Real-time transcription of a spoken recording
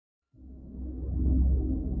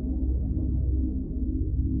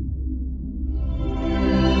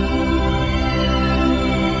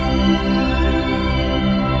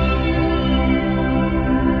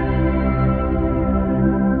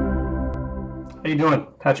How you doing?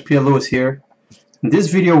 Patrick P. Lewis here. In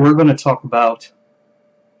this video, we're going to talk about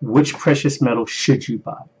which precious metal should you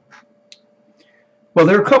buy. Well,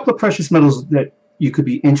 there are a couple of precious metals that you could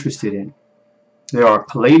be interested in. There are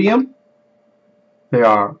palladium, there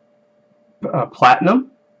are platinum,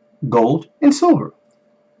 gold, and silver.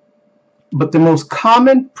 But the most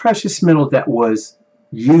common precious metal that was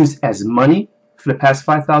used as money for the past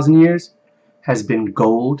 5,000 years has been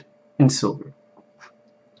gold and silver.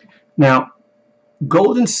 Now,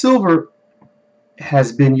 gold and silver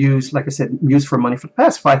has been used, like I said, used for money for the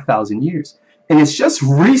past 5,000 years. And it's just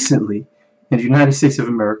recently in the United States of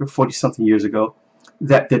America, 40-something years ago,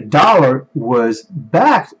 that the dollar was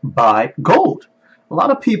backed by gold. A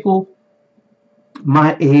lot of people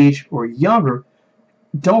my age or younger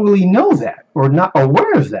don't really know that or not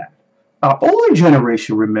aware of that. Our older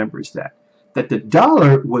generation remembers that the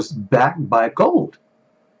dollar was backed by gold.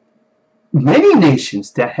 Many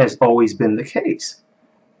nations, that has always been the case.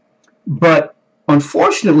 But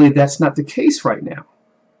unfortunately, that's not the case right now.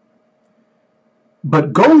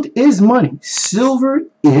 But gold is money. Silver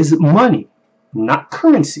is money, not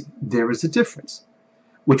currency. There is a difference.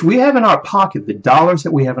 Which we have in our pocket, the dollars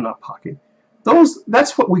that we have in our pocket,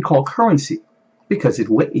 that's what we call currency, because it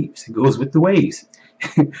waves. It goes with the waves.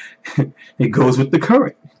 It goes with the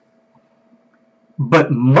current.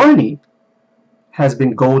 But money has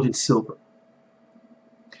been gold and silver.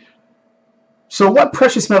 So what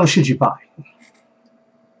precious metal should you buy?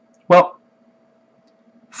 Well,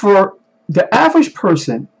 for the average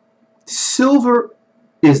person, silver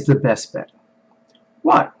is the best bet.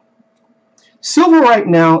 Why? Silver right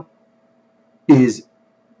now is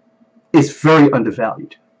very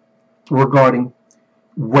undervalued regarding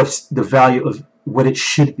what's the value of what it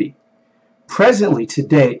should be. Presently,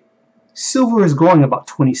 today, silver is going about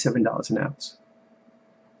 $27 an ounce.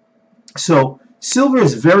 So silver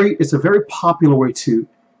is it's a very popular way to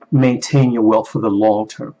maintain your wealth for the long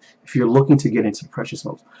term if you're looking to get into precious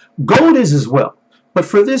metals. Gold is as well, but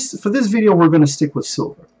for this video we're going to stick with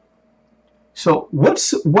silver. So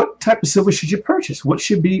what type of silver should you purchase? What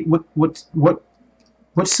silver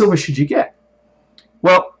should you get?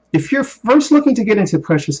 Well, if you're first looking to get into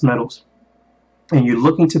precious metals and you're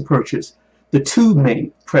looking to purchase the two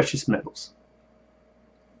main precious metals,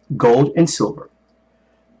 gold and silver,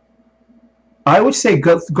 I would say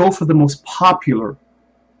go for the most popular,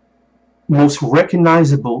 most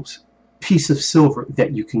recognizable piece of silver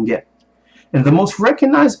that you can get. And the most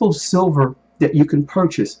recognizable silver that you can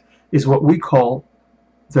purchase is what we call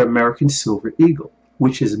the American Silver Eagle,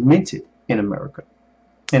 which is minted in America.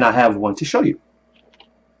 And I have one to show you.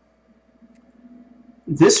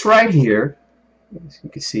 This right here, as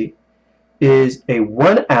you can see, is a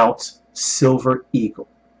 1 ounce Silver Eagle.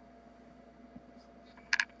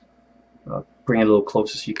 I'll bring it a little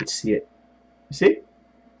closer so you can see it. You see?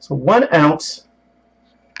 So 1 ounce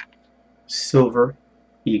Silver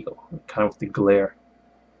Eagle, kind of with the glare.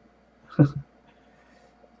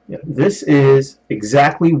 Yeah, this is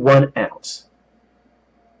exactly 1 ounce.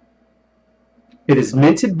 It is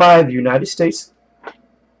minted by the United States,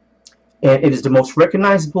 and it is the most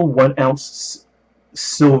recognizable 1 ounce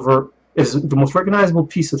silver, is the most recognizable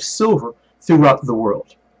piece of silver throughout the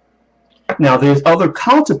world. Now, there's other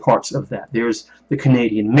counterparts of that. There's the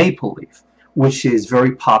Canadian maple leaf, which is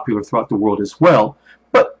very popular throughout the world as well,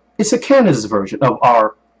 but it's a Canada's version of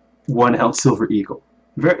our 1 ounce Silver Eagle.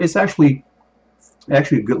 It's actually a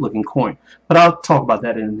good-looking coin, but I'll talk about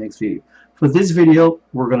that in the next video. For this video,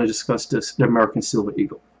 we're going to discuss the American Silver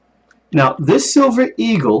Eagle. Now, this Silver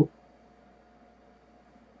Eagle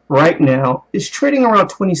right now is trading around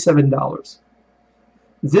 $27.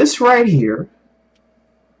 This right here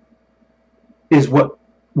is what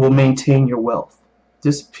will maintain your wealth.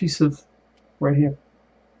 This piece of right here.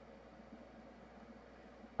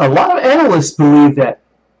 A lot of analysts believe that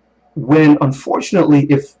when, unfortunately,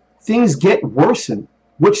 if things get worsened,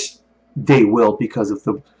 which they will because of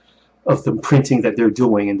the printing that they're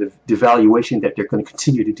doing and the devaluation that they're going to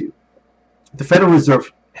continue to do, the Federal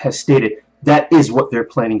Reserve has stated that is what they're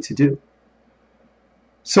planning to do.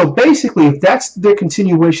 So basically, if that's their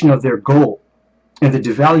continuation of their goal and the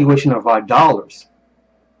devaluation of our dollars,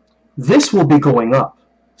 this will be going up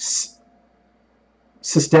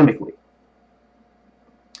systemically.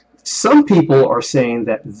 Some people are saying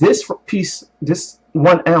that this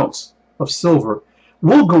 1 ounce of silver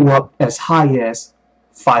will go up as high as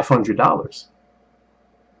 $500,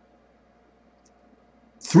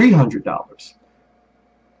 $300.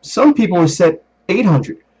 Some people have said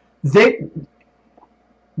 $800.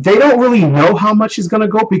 They don't really know how much is going to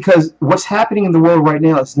go, because what's happening in the world right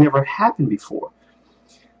now has never happened before.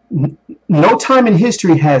 No time in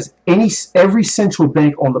history has every central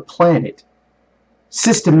bank on the planet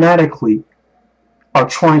systematically are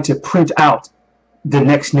trying to print out the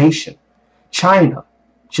next nation. China,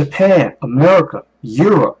 Japan, America,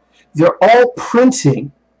 Europe, they're all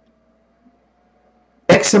printing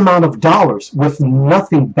X amount of dollars with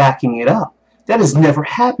nothing backing it up. That has never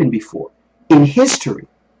happened before in history.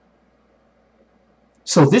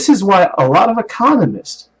 So this is why a lot of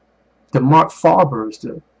economists, the Mark Farbers,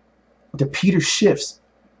 the Peter Schiffs,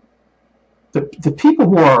 the people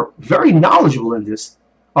who are very knowledgeable in this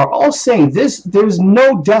are all saying this. There's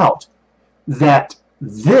no doubt that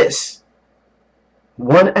this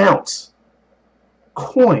 1 ounce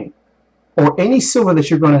coin or any silver that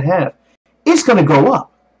you're going to have is going to go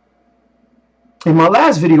up. In my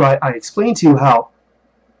last video, I explained to you how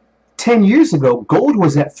 10 years ago gold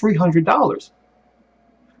was at $300.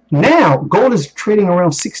 Now gold is trading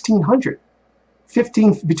around $1,600,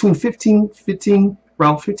 between $1,500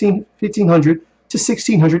 to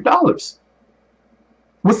 $1,600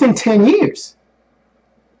 within 10 years.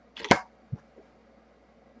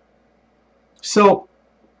 So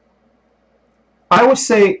I would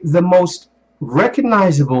say the most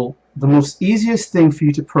recognizable, the most easiest thing for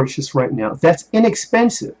you to purchase right now, that's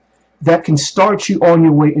inexpensive, that can start you on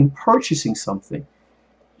your way in purchasing something,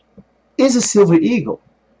 is a Silver Eagle.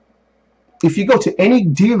 If you go to any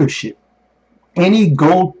dealership, any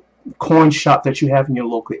gold coin shop that you have in your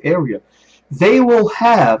local area, they will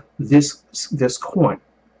have this coin.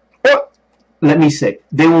 Or let me say,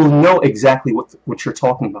 they will know exactly what you're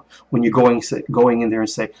talking about when you're going in there and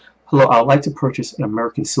say, hello, I'd like to purchase an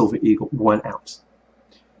American Silver Eagle 1 ounce.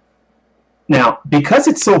 Now, because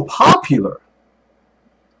it's so popular,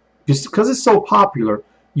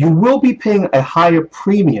 you will be paying a higher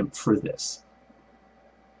premium for this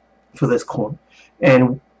coin.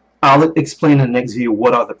 And I'll explain in the next video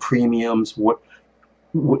what are the premiums, what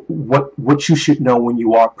you should know when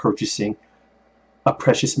you are purchasing a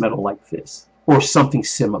precious metal like this or something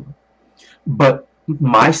similar. But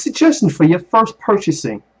my suggestion for your first precious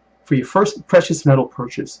metal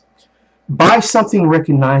purchase, buy something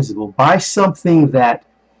recognizable, buy something that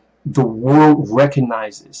the world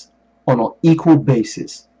recognizes on an equal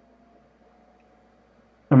basis.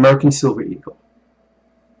 American Silver Eagle.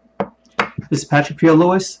 This is Patrick Pierre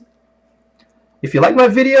Lewis. If you like my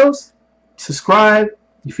videos, subscribe.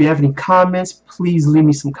 If you have any comments, please leave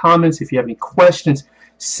me some comments. If you have any questions,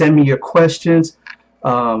 send me your questions.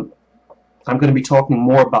 I'm going to be talking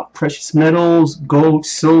more about precious metals, gold,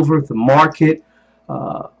 silver, the market,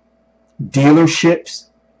 dealerships.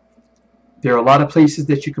 There are a lot of places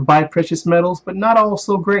that you can buy precious metals, but not all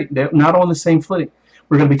so great. They're not on the same footing.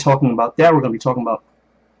 We're going to be talking about that. We're going to be talking about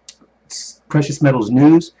precious metals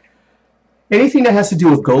news. Anything that has to do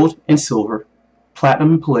with gold and silver,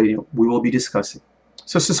 platinum and palladium, we will be discussing.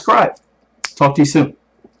 So subscribe. Talk to you soon.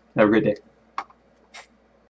 Have a great day.